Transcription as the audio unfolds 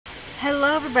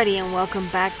Hello everybody and welcome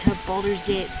back to Baldur's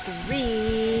Gate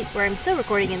 3, where I'm still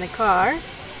recording in the car,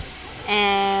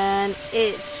 and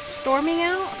it's storming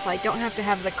out, so I don't have to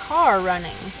have the car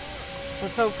running, so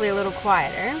it's hopefully a little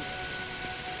quieter.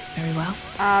 Very well.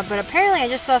 But apparently I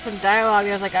just saw some dialogue.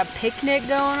 There's like a picnic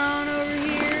going on over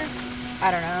here. I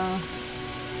don't know.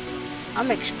 I'm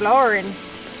exploring.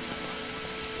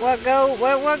 What go?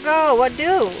 What go? What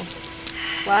do?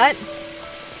 What?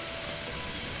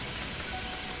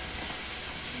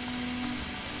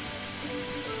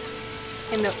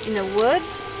 In the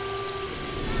woods?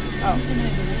 Oh.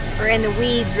 Or in the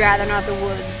weeds rather, not the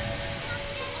woods.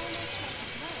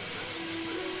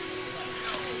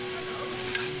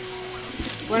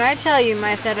 When I tell you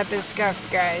my setup is scuffed,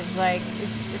 guys, like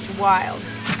it's wild.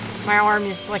 My arm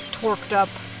is like torqued up.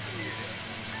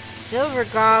 Silver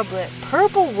goblet,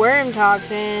 purple worm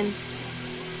toxin,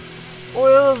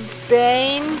 oil of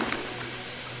bane,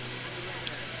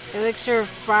 elixir of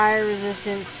fire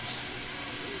resistance.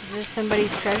 Is this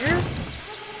somebody's treasure? I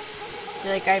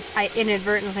feel like I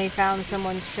inadvertently found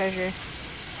someone's treasure.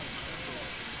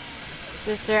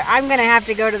 I'm gonna have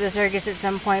to go to the circus at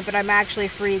some point, but I'm actually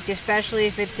freaked, especially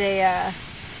if it's a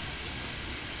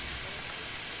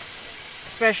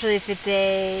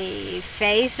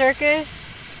Fae circus.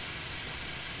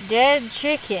 Dead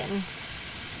chicken.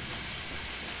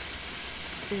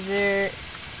 Is there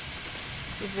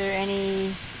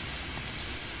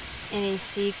any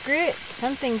secrets?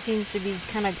 Something seems to be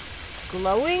kind of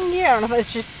glowing here. I don't know if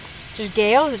it's just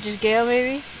Gale. Is it just Gale,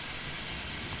 maybe?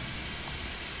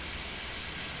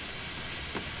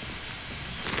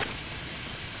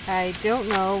 I don't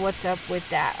know what's up with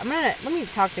that. Let me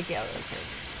talk to Gale real quick.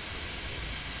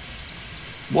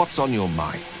 What's on your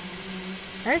mind?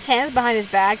 Are his hands behind his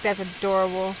back? That's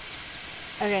adorable.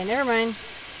 Okay, never mind.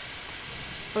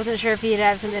 Wasn't sure if he'd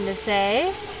have something to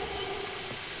say.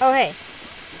 Oh, hey.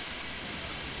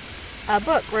 A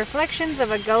book, Reflections of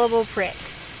a Gullible Prick.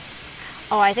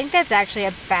 Oh, I think that's actually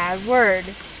a bad word.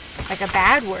 Like a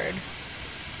bad word.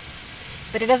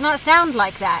 But it does not sound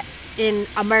like that in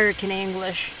American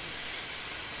English.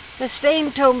 The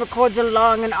stained tome records a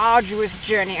long and arduous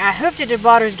journey. I hoofed it to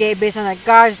Baldur's Gate based on a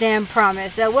goddamn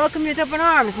promise. They'll welcome you with open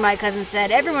arms, my cousin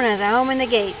said. Everyone has a home in the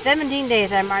gate. 17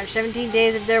 days I marched. 17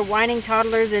 days of their whining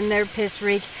toddlers in their piss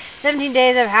reek. 17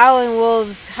 days of howling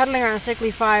wolves huddling around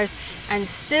sickly fires. And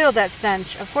still that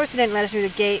stench. Of course they didn't let us through the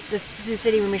gate, through the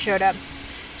city when we showed up.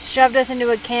 Shoved us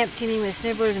into a camp teeming with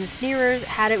snivellers and sneerers.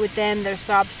 Had it with them, their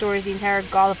sob stories, the entire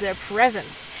gall of their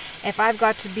presence. If I've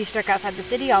got to be stuck outside the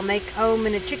city, I'll make home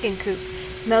in a chicken coop.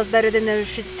 Smells better than those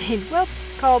shit-stained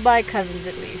whelps, called by cousins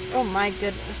at least. Oh my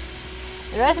goodness.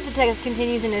 The rest of the text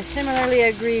continues in a similarly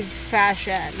aggrieved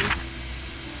fashion.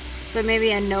 So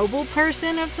maybe a noble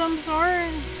person of some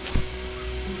sort?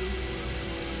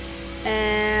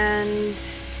 And...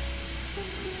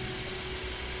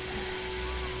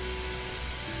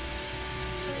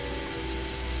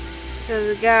 so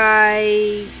the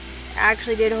guy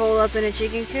actually did hole up in a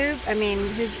chicken coop. I mean,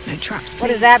 no traps, what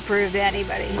does that prove to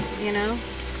anybody, you know?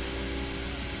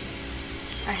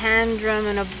 A hand drum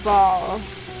and a ball.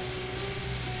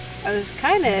 I was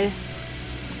kind of...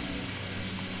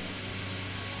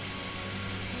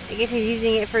 I guess he's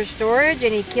using it for storage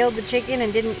and he killed the chicken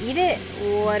and didn't eat it?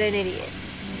 What an idiot.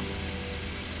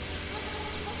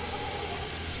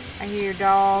 I hear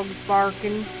dogs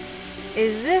barking.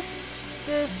 Is this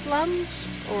the slums?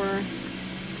 Or...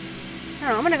 I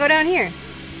don't know, I'm gonna go down here.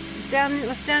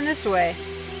 What's down this way?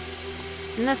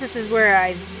 Unless this is where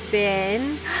I've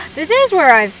been. This is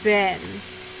where I've been!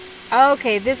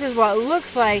 Okay, this is what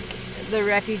looks like the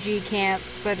refugee camp,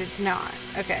 but it's not.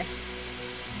 Okay.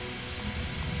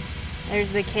 There's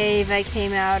the cave I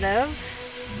came out of.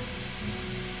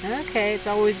 Okay, it's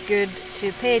always good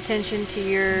to pay attention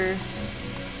to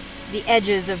the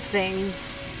edges of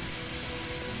things.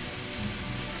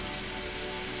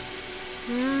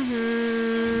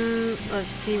 Let's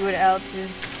see what else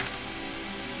is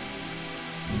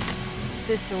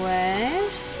this way.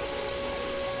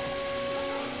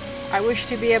 I wish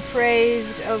to be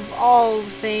appraised of all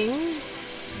things.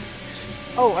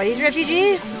 Oh, are these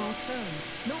refugees?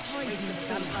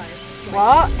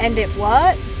 What? And it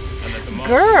what?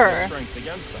 Grr!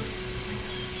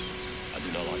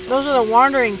 Those are the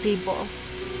wandering people.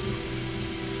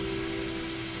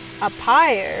 A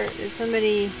pyre? Is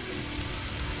somebody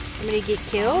get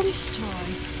killed?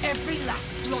 Every last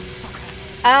bloodsucker.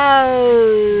 Oh.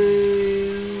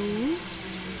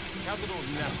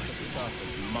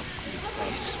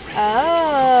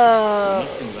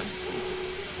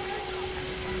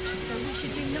 So we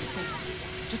should do nothing.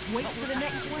 Just wait for the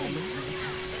next wave.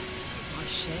 My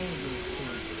share will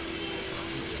fall.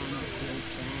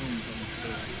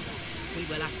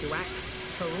 We'll have to act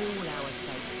for all our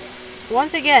sakes.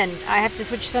 Once again, I have to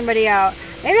switch somebody out.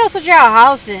 Maybe I'll switch out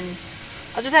Halson.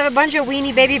 I'll just have a bunch of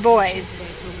weenie baby boys.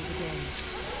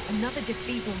 Another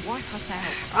defeat will wipe us out.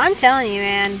 I'm telling you,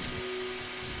 man.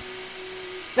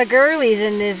 The girlies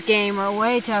in this game are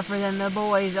way tougher than the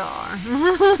boys are.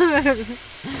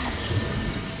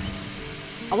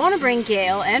 I want to bring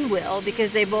Gale and Will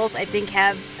because they both, I think,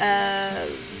 have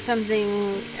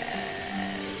something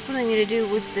to do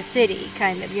with the city,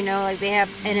 kind of. You know, like they have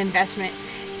an investment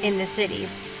in the city.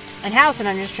 And Halson,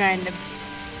 I'm just trying to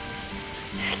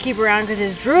keep around because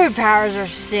his druid powers are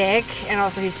sick, and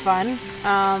also he's fun.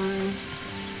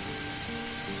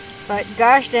 But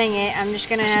gosh dang it, I'm just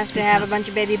gonna have to have a bunch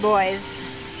of baby boys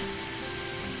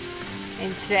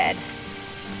instead.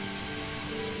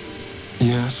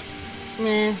 Yes?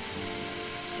 Meh.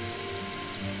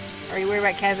 Are you worried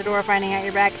about Cazador finding out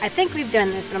you're back? I think we've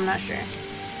done this, but I'm not sure.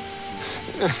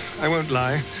 I won't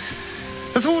lie.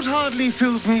 The thought hardly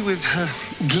fills me with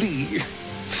glee.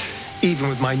 Even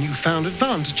with my newfound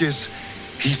advantages,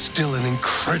 he's still an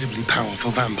incredibly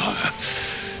powerful vampire.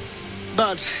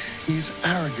 But he's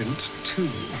arrogant,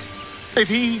 too. If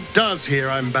he does hear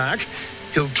I'm back,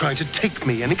 he'll try to take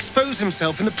me and expose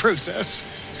himself in the process.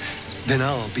 Then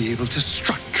I'll be able to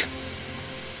strike.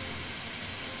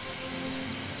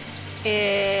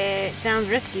 It sounds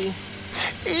risky.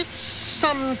 It's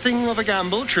something of a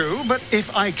gamble, true, but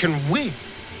if I can win,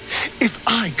 if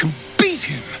I can beat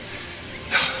him,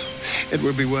 it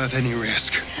would be worth any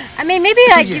risk. I mean, maybe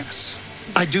So like yes,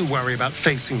 I do worry about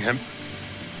facing him.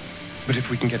 But if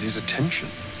we can get his attention,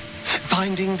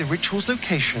 finding the ritual's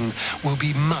location will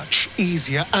be much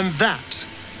easier, and that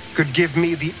could give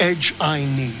me the edge I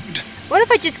need. What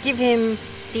if I just give him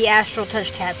the astral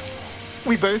touch tab?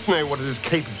 We both know what it is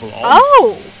capable of.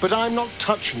 Oh! But I'm not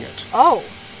touching it. Oh.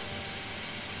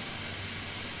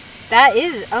 That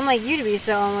is unlike you to be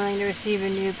so unwilling to receive a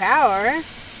new power.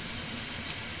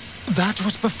 That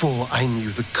was before I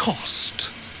knew the cost.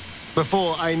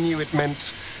 Before I knew it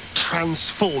meant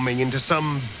transforming into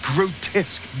some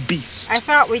grotesque beast. I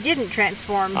thought we didn't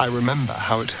transform. I remember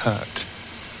how it hurt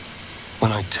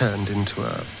when I turned into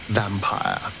a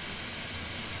vampire.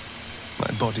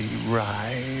 My body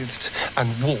writhed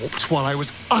and warped while I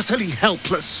was utterly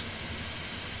helpless.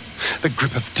 The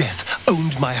grip of death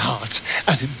owned my heart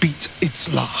as it beat its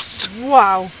last.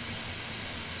 Wow.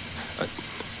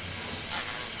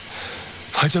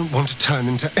 I don't want to turn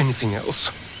into anything else.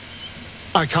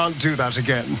 I can't do that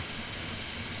again.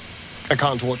 I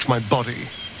can't watch my body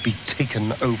be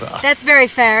taken over. That's very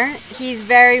fair. He's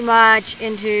very much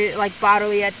into like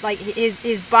bodily, like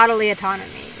his bodily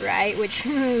autonomy, right? Which,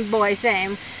 boy,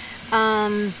 same.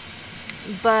 And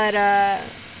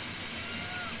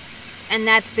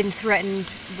that's been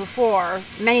threatened before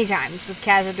many times with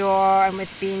Cazador and with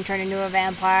being turned into a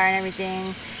vampire and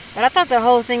everything. But I thought the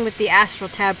whole thing with the astral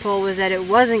tadpole was that it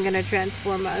wasn't going to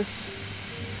transform us.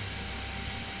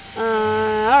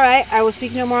 Alright, I will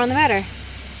speak no more on the matter.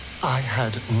 I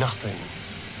had nothing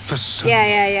for so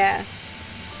Yeah.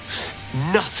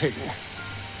 Nothing.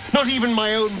 Not even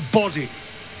my own body.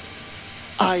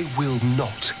 I will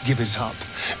not give it up.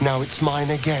 Now it's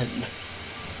mine again.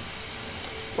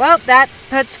 Well, that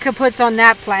puts kaputs on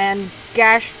that plan.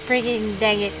 Gosh freaking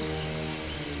dang it.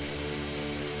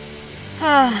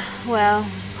 Well.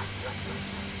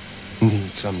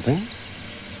 Need something?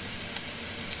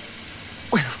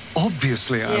 Well,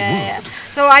 obviously I would. Yeah.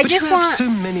 So I but just you have so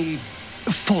many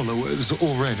followers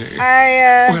already.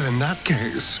 Well, in that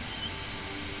case,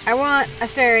 I want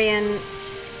Astarion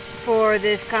for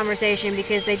this conversation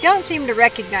because they don't seem to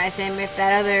recognize him if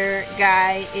that other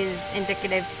guy is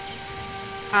indicative.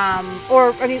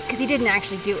 Or, I mean, because he didn't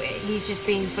actually do it. He's just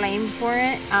being blamed for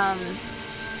it.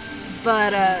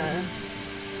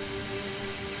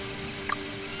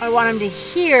 I want him to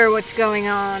hear what's going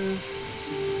on.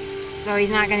 So he's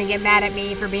not going to get mad at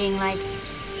me for being like,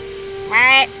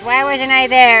 why wasn't I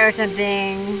there or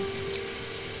something.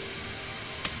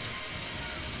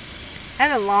 I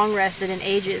haven't long rested in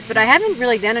ages, but I haven't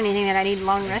really done anything that I need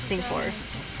long resting for.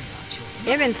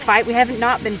 We have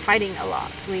not been fighting a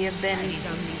lot. We have been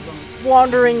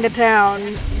wandering the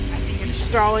town,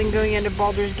 stalling going into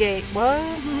Baldur's Gate. What?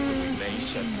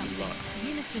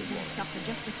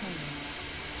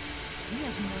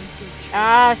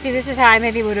 Ah, see, this is how I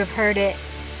maybe would have heard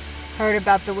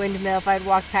about the windmill if I'd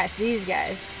walked past these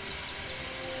guys.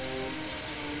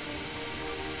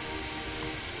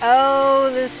 Oh,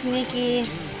 the sneaky.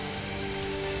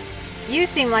 You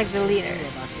seem like the leader.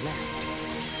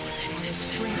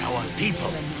 our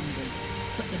people.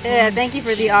 Yeah, thank you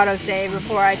for the autosave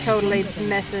before I totally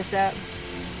mess this up.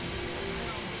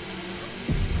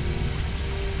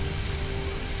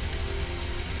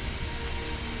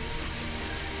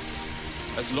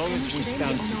 As long as we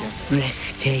stand together.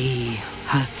 Rechtei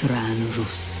Hathran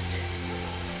Rust.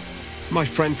 My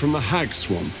friend from the Hag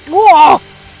Swamp. Whoa!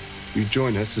 You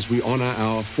join us as we honor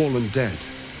our fallen dead.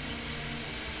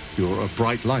 You're a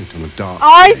bright light on a dark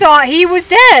I day. thought he was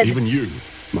dead. Even you,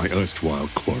 my erstwhile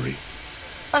quarry.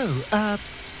 Oh, I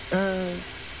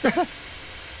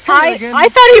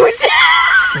thought he was dead.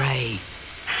 Frey,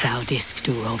 thou disk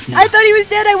Durovna. I thought he was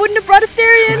dead. I wouldn't have brought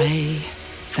Astarion. Frey,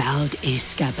 thou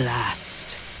iskablast.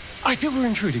 I feel we're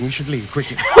intruding. We should leave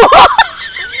quickly.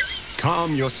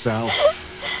 Calm yourself.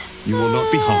 You will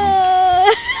not be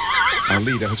harmed. Our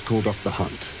leader has called off the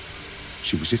hunt.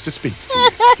 She wishes to speak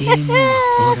to you. Im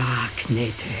orak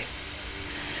nete.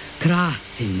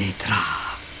 Krasinetra.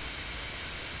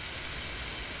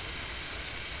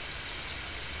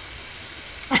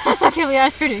 I feel we are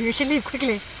intruding. We should leave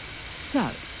quickly.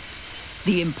 So,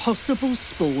 the impossible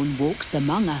spawn walks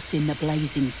among us in the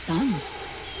blazing sun.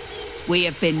 We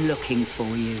have been looking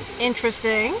for you.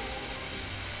 Interesting.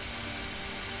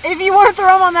 If you want to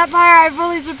throw him on that pyre, I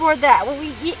fully support that. Well,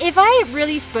 if I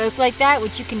really spoke like that,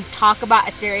 which you can talk about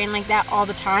Astarion like that all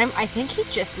the time, I think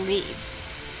he'd just leave.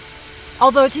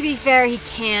 Although, to be fair, he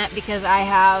can't because I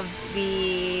have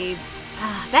the...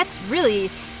 that's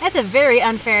a very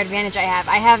unfair advantage I have.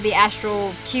 I have the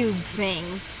astral cube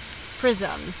thing,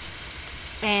 prism.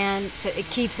 And so it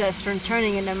keeps us from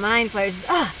turning into mind flayers.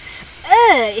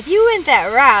 If you went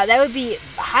that route, that would be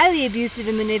highly abusive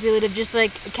and manipulative, just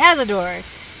like Cazador.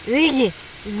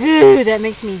 That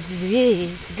makes me...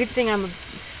 It's a good thing I'm a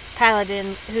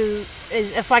paladin who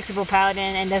is a flexible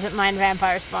paladin and doesn't mind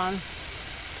vampire spawn.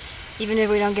 Even if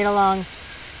we don't get along.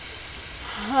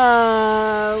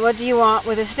 What do you want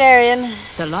with Astarion?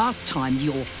 The last time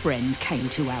your friend came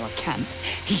to our camp,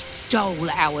 he stole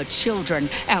our children,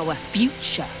 our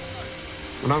future.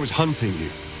 When I was hunting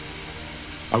you,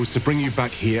 I was to bring you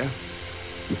back here,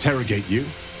 interrogate you,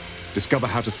 discover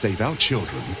how to save our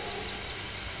children,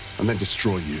 and then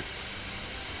destroy you.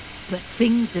 But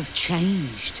things have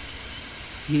changed.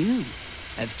 You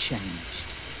have changed.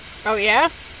 Oh, yeah?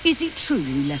 Is it true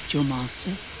you left your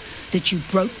master? That you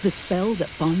broke the spell that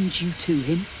binds you to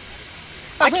him?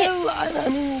 I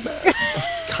mean,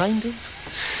 kind of.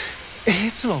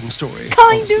 It's a long story.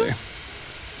 Kind honestly. of.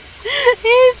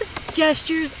 His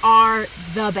gestures are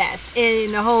the best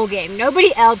in the whole game.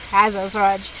 Nobody else has as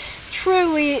much.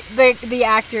 Truly, the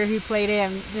actor who played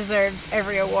him deserves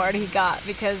every award he got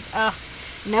because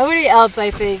nobody else, I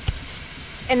think,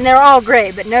 and they're all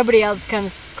great, but nobody else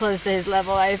comes close to his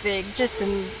level, I think, just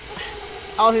in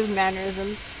all his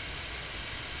mannerisms.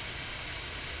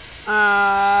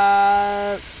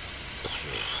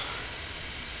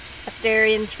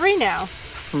 Astarion's free now.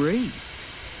 Free.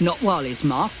 Not while his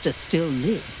master still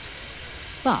lives.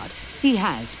 But he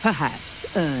has perhaps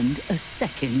earned a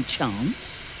second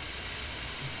chance.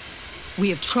 We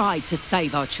have tried to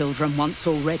save our children once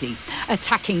already,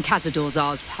 attacking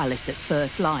Khazad-dûr's palace at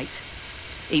first light.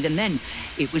 Even then,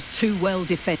 it was too well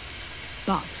defended.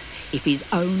 But if his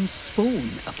own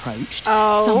spawn approached,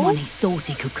 someone he thought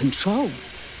he could control,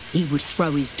 he would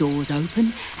throw his doors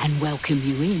open and welcome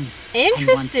you in. Interesting. And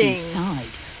once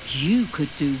inside, you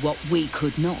could do what we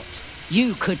could not.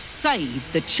 You could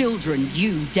save the children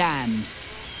you damned.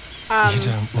 You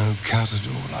don't know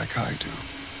Cazador like I do.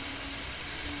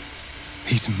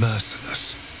 He's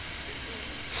merciless.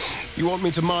 You want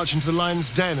me to march into the lion's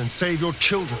den and save your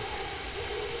children?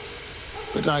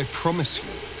 But I promise you,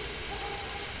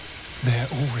 they're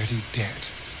already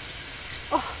dead.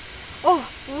 Oh,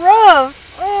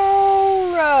 rough!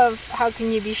 Oh, rough! How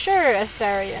can you be sure,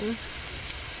 Astarion?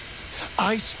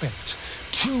 I spent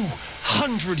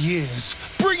 200 years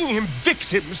bringing him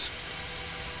victims.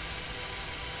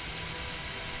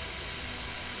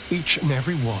 Each and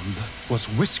every one was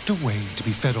whisked away to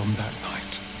be fed on that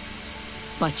night.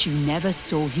 But you never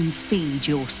saw him feed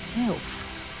yourself.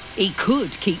 He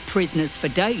could keep prisoners for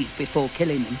days before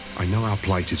killing them. I know our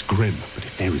plight is grim, but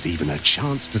if there is even a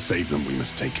chance to save them, we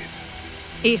must take it.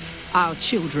 If our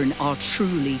children are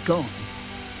truly gone,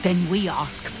 then we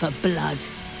ask for blood.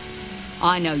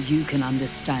 I know you can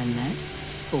understand that,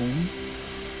 Spawn.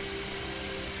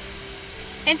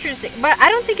 Interesting. But I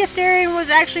don't think Astarion was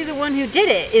actually the one who did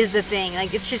it, is the thing.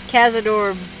 Like, it's just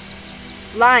Cazador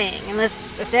lying, unless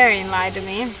Astarion lied to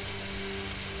me.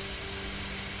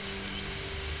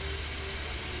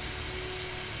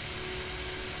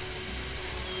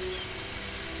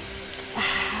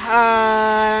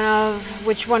 I don't know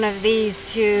which one of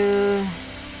these two.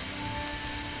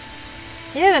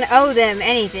 He doesn't owe them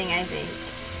anything, I think.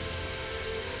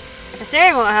 If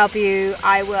Astarion won't help you,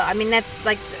 I will. I mean, that's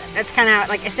kind of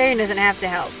like Astarion doesn't have to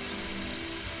help.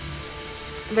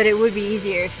 But it would be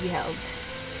easier if he helped.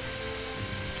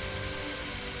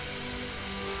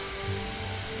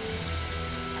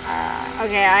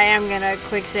 Okay, I am gonna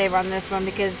quick save on this one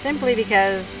simply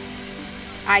because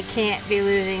I can't be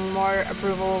losing more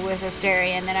approval with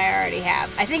Astarion than I already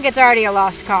have. I think it's already a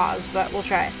lost cause, but we'll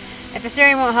try. If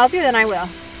Astarion won't help you, then I will.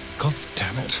 God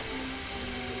damn it.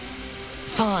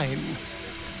 Fine.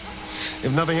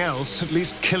 If nothing else, at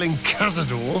least killing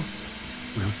Cazador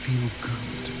will feel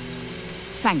good.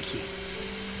 Thank you.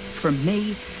 From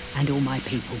me and all my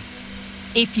people.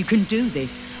 If you can do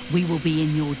this, we will be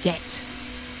in your debt.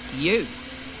 You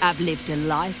have lived a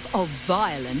life of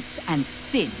violence and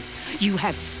sin. You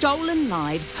have stolen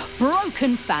lives,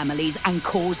 broken families, and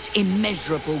caused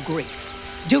immeasurable grief.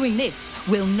 Doing this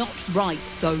will not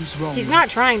right those wrongs. He's not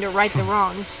trying to right the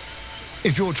wrongs.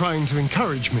 If you're trying to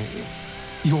encourage me,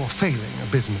 you're failing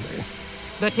abysmally.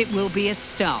 But it will be a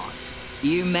start.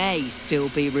 You may still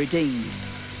be redeemed.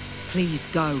 Please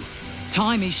go.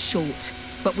 Time is short,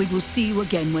 but we will see you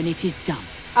again when it is done.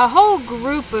 A whole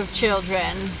group of children.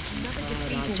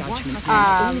 Our judgment has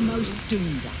almost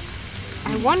doomed us.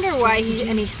 I wonder why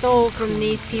he stole from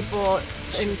these people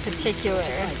in particular.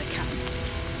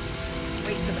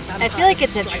 I feel like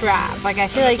it's a trap. Like, I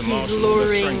feel like he's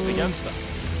luring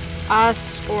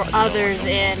us or others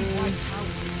in.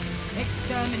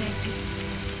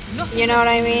 You know what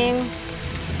I mean?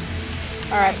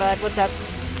 Alright, bud, what's up?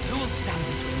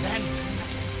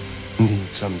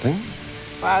 Need something?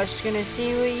 Well, I was just gonna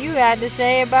see what you had to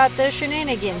say about the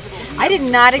shenanigans. I did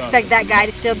not expect that guy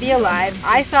to still be alive.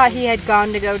 I thought he had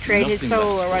gone to go trade his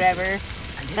soul or whatever.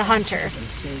 The hunter.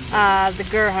 The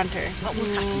Gur hunter.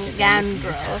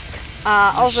 Gandro.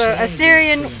 Also,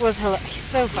 Astarion was hilarious. He's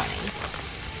so funny.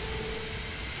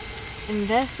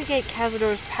 Investigate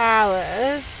Cazador's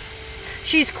palace.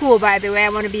 She's cool, by the way. I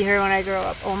want to be her when I grow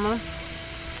up. Oma.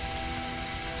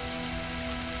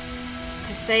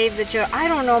 To save the children. I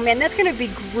don't know, man. That's going to be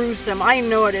gruesome. I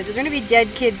know it is. There's going to be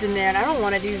dead kids in there, and I don't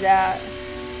want to do that.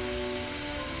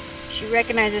 She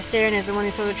recognizes Astarion as the one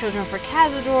who stole the children for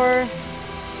Cazador.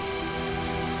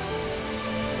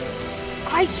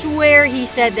 I swear he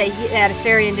said that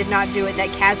Astarion did not do it,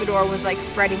 that Cazador was like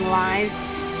spreading lies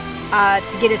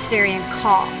to get Astarion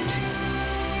caught.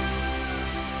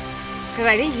 Because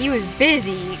I think he was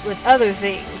busy with other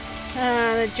things.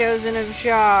 The Chosen of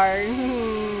Shar.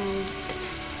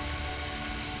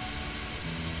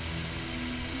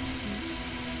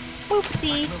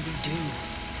 Oopsie. What will we do?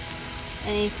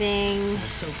 Anything?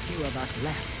 There's so few of us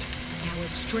left. Our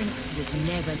strength was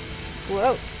never.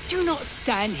 Whoa. Do not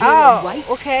stand here and wait.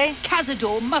 Okay.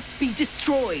 Cazador must be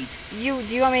destroyed. Do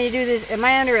you want me to do this? Am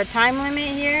I under a time limit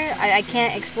here? I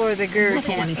can't explore the Gur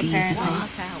camp,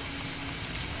 apparently.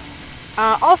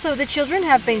 Also, the children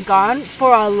have been gone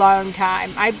for a long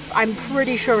time. I'm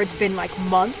pretty sure it's been like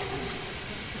months.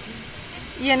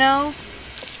 You know?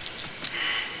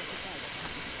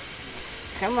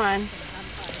 Come on.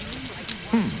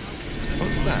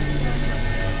 What's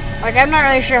that? Like, I'm not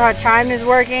really sure how time is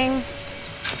working.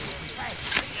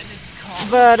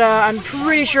 But I'm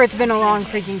pretty sure it's been a long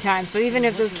freaking time. So even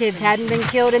if those kids hadn't been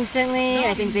killed instantly,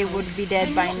 I think they would be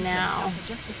dead by now.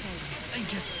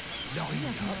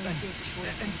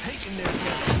 And taking their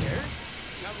shares.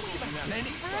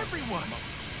 Plenty for everyone.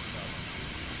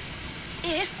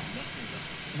 If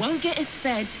won't get us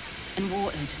fed and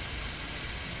watered.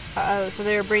 Uh-oh, so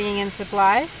they're bringing in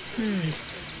supplies?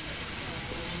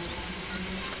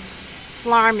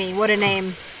 Slarmy, what a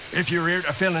name. If you're here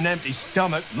to fill an empty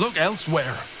stomach, look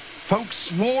elsewhere. Folks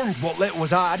swarmed what little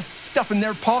was odd, stuffing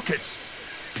their pockets.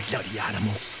 Bloody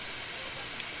animals.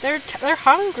 They're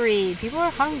hungry. People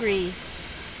are hungry.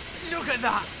 Look at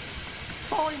that.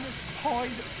 Finest pie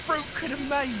that fruit could have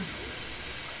made.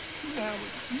 Now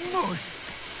it's mush.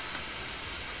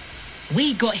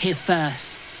 We got here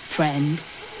first, friend.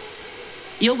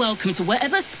 You're welcome to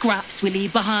whatever scraps we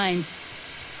leave behind.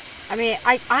 I mean,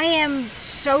 I am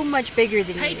so much bigger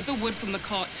than Take you. the wood from the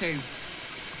cart too.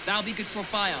 That'll be good for a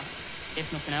fire,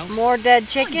 if nothing else. More dead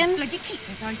chicken? Bloody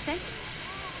keepers, I say.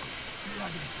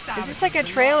 Is this like a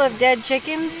trail of dead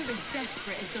chickens? We're as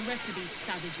desperate as the rest of these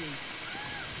savages.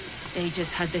 They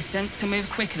just had the sense to move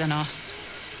quicker than us.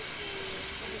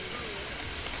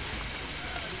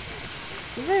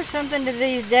 Is there something to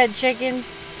these dead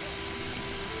chickens?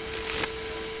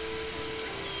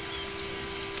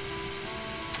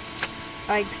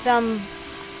 Like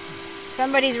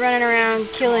somebody's running around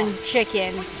killing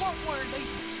chickens.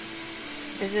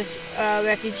 Is this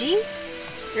refugees?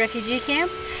 Refugee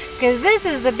camp? Because this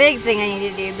is the big thing I need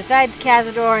to do. Besides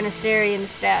Cazador and Astarion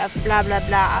stuff, blah blah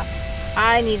blah.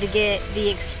 I need to get the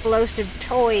explosive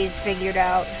toys figured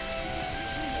out.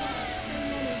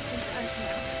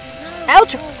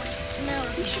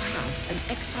 Elter. We should have an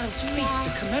exile's feast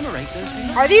to commemorate those we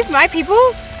lost. Are these my people?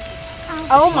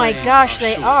 Oh my gosh,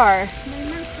 they are.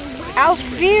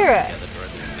 Alfira.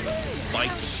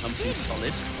 Bite something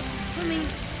solid.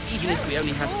 Even if we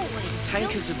only have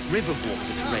tankers of river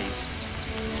water to raise,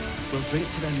 we'll drink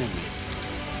to their memory.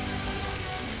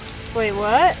 Wait,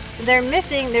 what? They're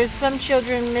missing. There's some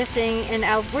children missing in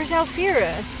Where's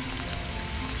Alfira?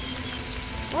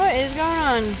 What is going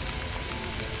on?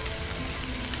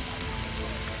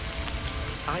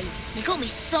 They got me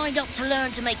signed up to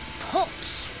learn to make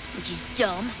pots, which is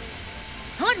dumb.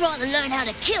 I'd rather learn how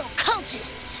to kill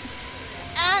cultists.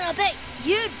 And I bet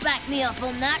you'd back me up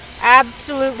on that.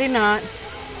 Absolutely not.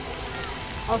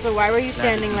 Also, why were you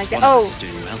standing like that? Oh,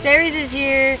 Ceres is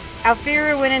here.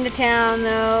 Alfira went into town,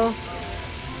 though.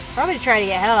 Probably to try to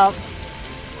get help.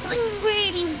 I'm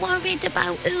really worried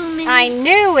about Umi. I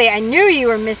knew it. I knew you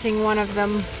were missing one of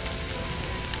them.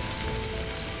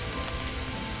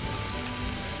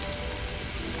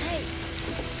 Hey,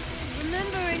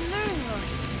 remember in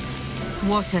Moonrise?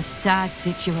 What a sad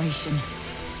situation.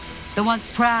 The once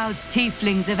proud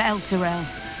tieflings of Elturel,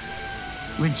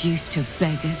 reduced to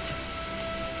beggars.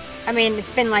 I mean, it's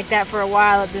been like that for a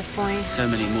while at this point. So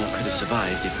many more could have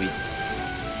survived if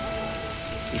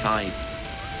I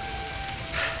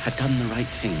had done the right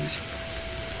things.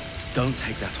 Don't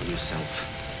take that on yourself.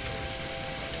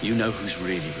 You know who's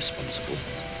really responsible.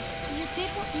 You did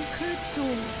what you could,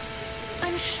 Saul.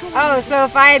 I'm sure. Oh, so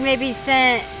if I had maybe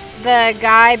sent the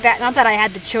guy back, not that I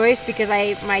had the choice because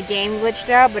my game glitched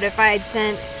out, but if I had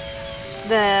sent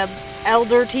the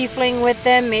elder tiefling with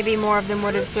them, maybe more of them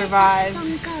would have survived.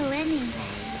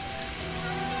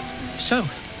 So,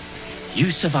 you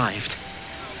survived.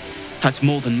 That's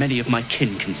more than many of my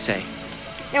kin can say.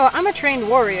 Yeah, well, I'm a trained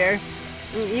warrior.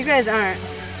 You guys aren't.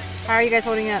 How are you guys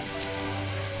holding up?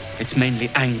 It's mainly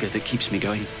anger that keeps me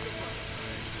going.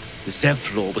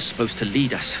 Zevlor was supposed to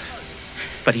lead us,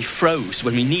 but he froze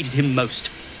when we needed him most.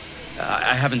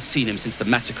 I haven't seen him since the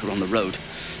massacre on the road,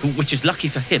 which is lucky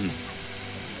for him.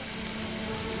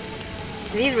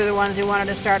 These were the ones who wanted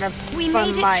to start a We fun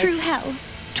made it life. through hell.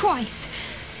 Twice.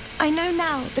 I know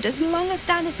now that as long as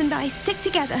Danis and I stick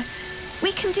together,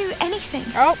 we can do anything.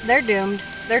 Oh, they're doomed.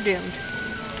 They're doomed.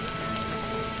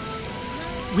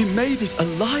 We made it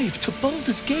alive to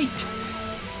Baldur's Gate.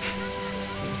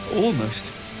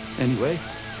 Almost, anyway.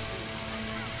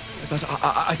 But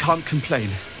I can't complain.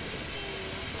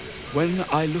 When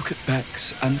I look at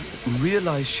Bex and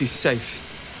realize she's safe,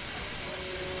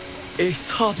 it's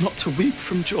hard not to weep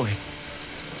from joy.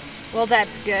 Well,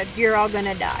 that's good. You're all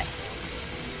gonna die.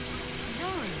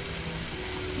 Sorry.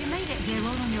 You made it here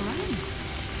all on your own.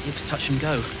 It was touch and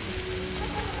go.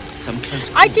 Some close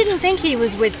calls. I didn't think he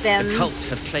was with them. The cult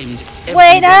have claimed every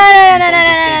Wait, no.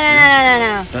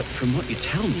 But from what you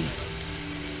tell me,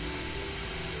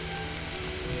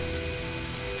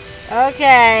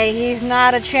 Okay, he's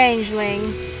not a changeling.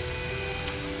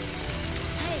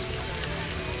 Hey,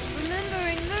 remember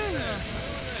in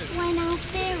Moonrise? When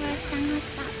Alfira sang us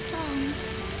that song,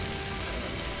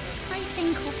 I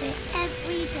think of it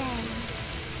every day.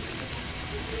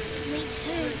 Me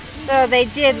too. So they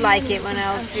did like it when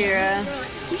Alfira.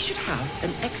 we should have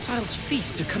an exile's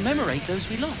feast to commemorate those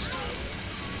we lost.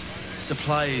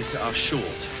 Supplies are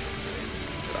short,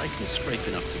 but I can scrape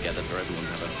enough together for everyone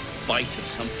to have a bite of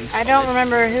something solid. I don't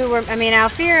remember who were. I mean, Even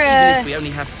Alfira. if we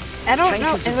only have I don't know.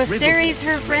 tankers It of was river Ceres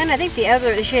water her to friend? raise. I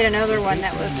think she had another one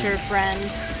that was her friend.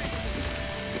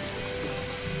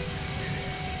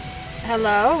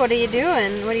 Hello, what are you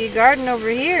doing? What are you guarding over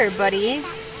here, buddy?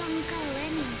 That song go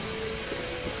anyway.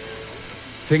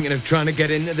 Thinking of trying to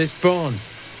get into this barn?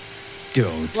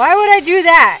 Don't. Why would I do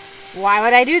that? Why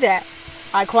would I do that?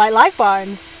 I quite like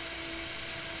barns.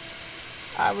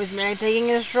 I was merely taking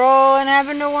a stroll and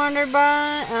happened to wander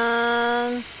by.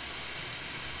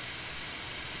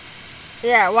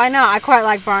 Yeah, why not? I quite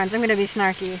like barns. I'm gonna be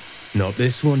snarky. Not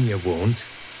this one, you won't.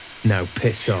 Now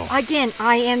piss off. Again,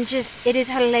 it is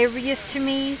hilarious to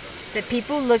me that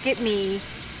people look at me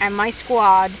and my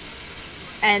squad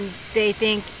and they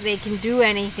think they can do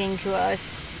anything to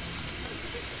us.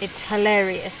 It's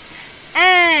hilarious. So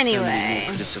many Anyway, more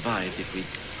could have survived if we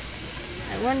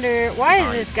I wonder, why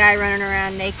is this guy running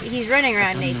around naked? He's running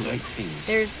around done the naked. right things.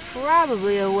 There's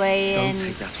probably a way Don't in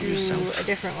take that on through yourself. a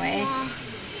different way.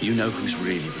 You know who's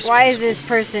really responsible. Why is this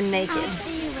person naked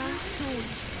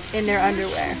Alfira, in their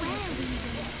underwear?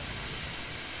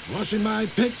 Washing my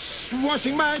pits,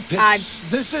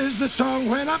 this is the song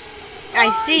when up. I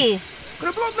see.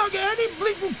 Gonna blood not get any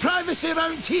bleeding privacy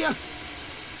around here.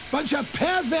 Bunch of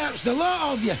perverts, the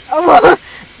lot of you. Oh,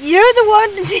 you're the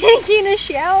one taking a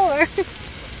shower.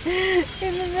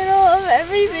 in the middle of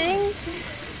everything.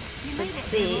 Let's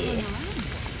see.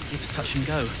 Gives touch and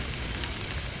go.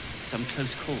 Some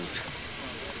close calls.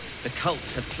 The cult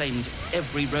have claimed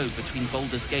every road between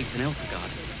Baldur's Gate and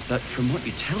Eltergard. But from what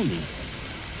you tell me...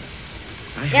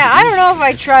 I don't know if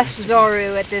I trust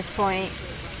Zoru at this point.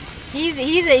 He's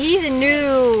a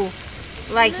new...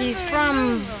 Like, he's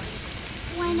from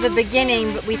the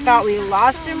beginning, but we thought we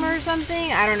lost him or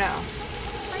something? I don't know.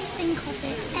 I think of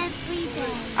it every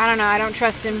day. I don't know, I don't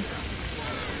trust him.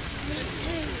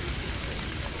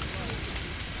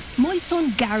 My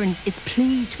son Garen is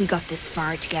pleased we got this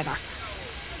far together.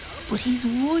 But his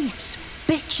wife's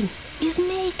bitching is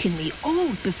making me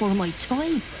old before my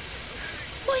time.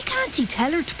 Why can't he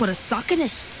tell her to put a sock in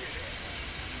it?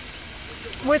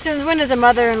 Since when does a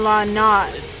mother-in-law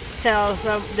not tell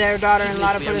their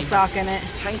daughter-in-law to put a sock in it?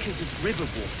 Tankers of river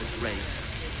water to raise.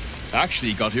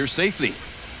 Actually got here safely.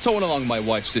 Towing along my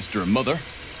wife's sister and mother.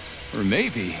 Or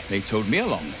maybe they towed me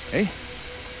along, eh?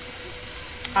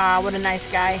 Ah, what a nice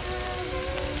guy.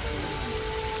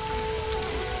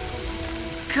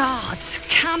 God,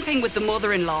 camping with the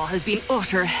mother-in-law has been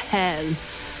utter hell.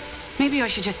 Maybe I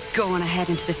should just go on ahead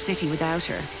into the city without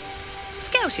her.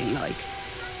 Scouting, like.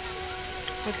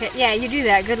 Okay, yeah, you do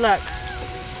that. Good luck.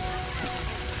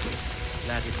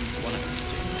 Glad at least one of us is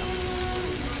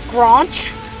doing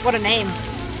Gronch? What a name.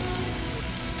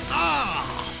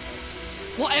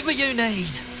 Whatever you need.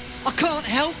 I can't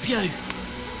help you.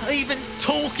 Even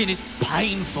talking is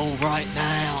painful right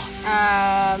now.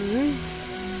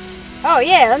 Oh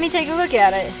yeah, let me take a look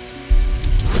at it.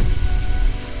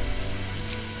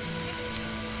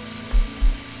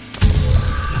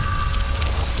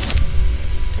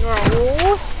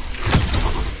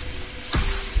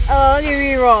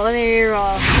 Oh, let me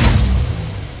reroll.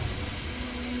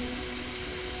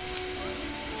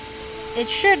 It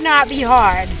should not be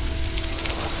hard.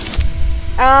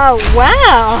 Oh,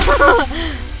 wow.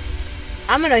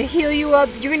 I'm gonna heal you up.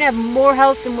 You're gonna have more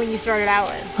health than when you started out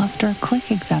with. After a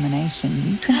quick examination,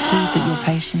 you conclude that your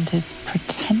patient is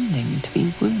pretending to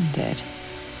be wounded.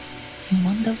 You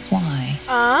wonder why.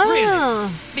 Oh.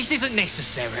 Really? This isn't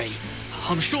necessary.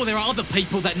 I'm sure there are other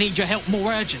people that need your help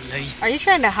more urgently. Are you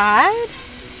trying to hide?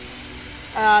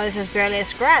 This is barely a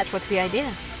scratch. What's the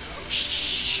idea?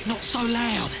 Shh, not so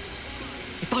loud.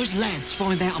 If those lads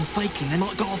find out I'm faking, they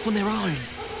might go off on their own.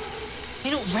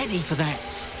 They're not ready for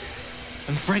that.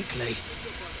 And frankly,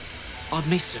 I'd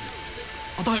miss them.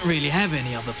 I don't really have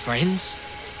any other friends.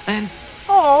 And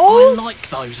I like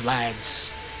those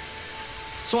lads.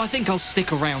 So I think I'll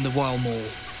stick around a while more.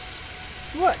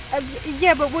 What?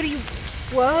 Yeah, but what do you...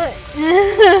 What?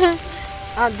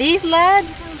 These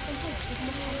lads?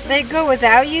 They'd go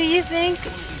without you, you think?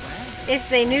 If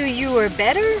they knew you were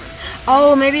better?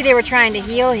 Oh, maybe they were trying to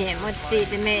heal him. Let's see.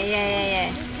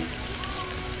 Yeah.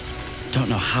 Don't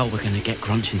know how we're gonna get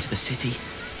Grunch into the city.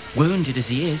 Wounded as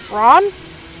he is. Ron?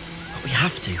 But we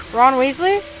have to. Ron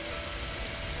Weasley?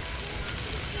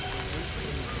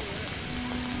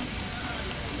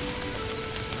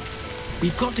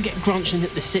 We've got to get Grunch into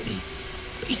the city,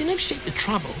 but he's in no shape to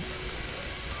travel.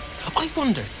 I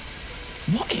wonder,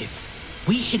 what if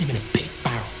we hit him in a big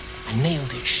barrel and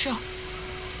nailed it shut?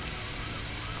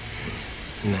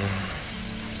 Nah.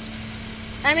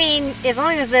 I mean, as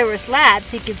long as there were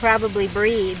slats, he could probably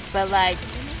breathe, but like,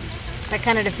 that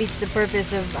kind of defeats the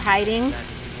purpose of hiding.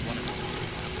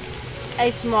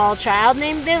 A small child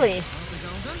named Billy.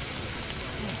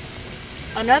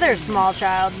 Another small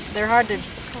child. They're hard to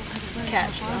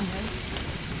catch, though.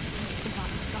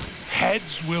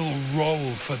 Heads will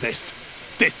roll for this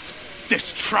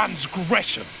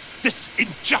transgression, this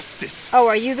injustice. Oh,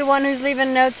 are you the one who's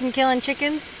leaving notes and killing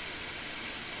chickens?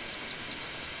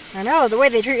 I know, the way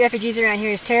they treat refugees around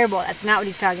here is terrible. That's not what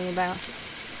he's talking about.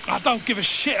 I don't give a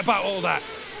shit about all that.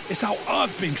 It's how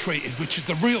I've been treated, which is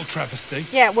the real travesty.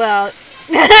 Yeah, well...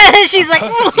 She's like... A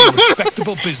perfectly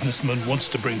respectable businessman wants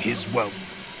to bring his, well,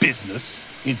 business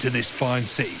into this fine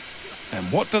city. And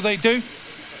what do?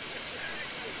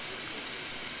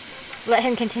 Let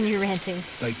him continue ranting.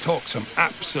 They talk some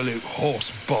absolute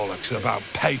horse bollocks about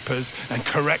papers and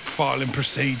correct filing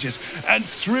procedures and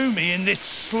threw me in this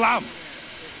slum.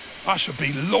 I should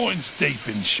be loins deep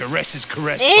in Chares's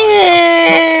caress, not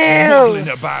waddling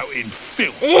about in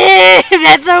filth. Ew,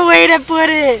 that's a way to put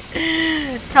it.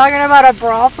 Talking about a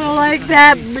brothel like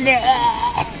that.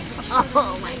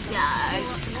 Oh my god.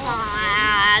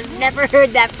 I've never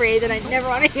heard that phrase and I never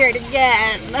want to hear it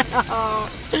again.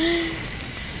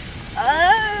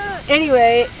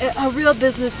 Anyway, a real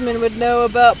businessman would know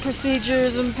about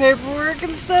procedures and paperwork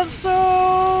and stuff,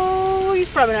 so he's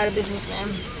probably not a businessman.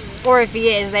 Or if he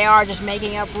is, they are just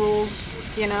making up rules.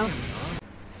 you know?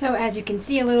 So as you can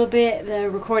see a little bit, the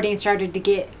recording started to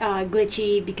get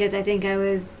glitchy because I think I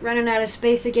was running out of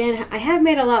space again. I have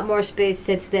made a lot more space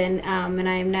since then, and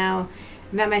I am now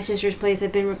at my sister's place.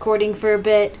 I've been recording for a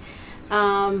bit.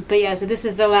 But yeah, so this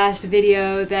is the last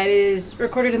video that is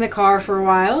recorded in the car for a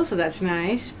while, so that's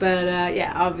nice. But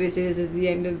yeah, obviously this is the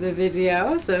end of the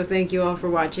video, so thank you all for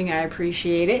watching. I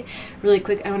appreciate it. Really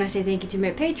quick, I want to say thank you to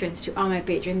my patrons, to all my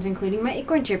patrons, including my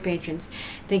Acorn tier patrons.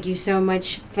 Thank you so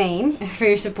much, Fane, for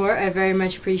your support. I very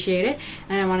much appreciate it.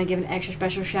 And I want to give an extra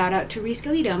special shout out to Reese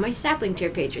Galito, my Sapling tier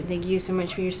patron. Thank you so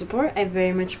much for your support. I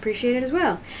very much appreciate it as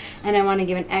well. And I want to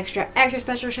give an extra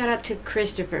special shout out to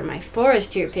Christopher, my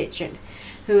Forest tier patron,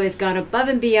 who has gone above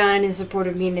and beyond in support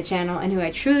of me and the channel, and who I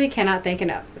truly cannot thank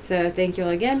enough. So thank you all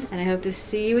again, and I hope to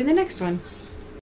see you in the next one.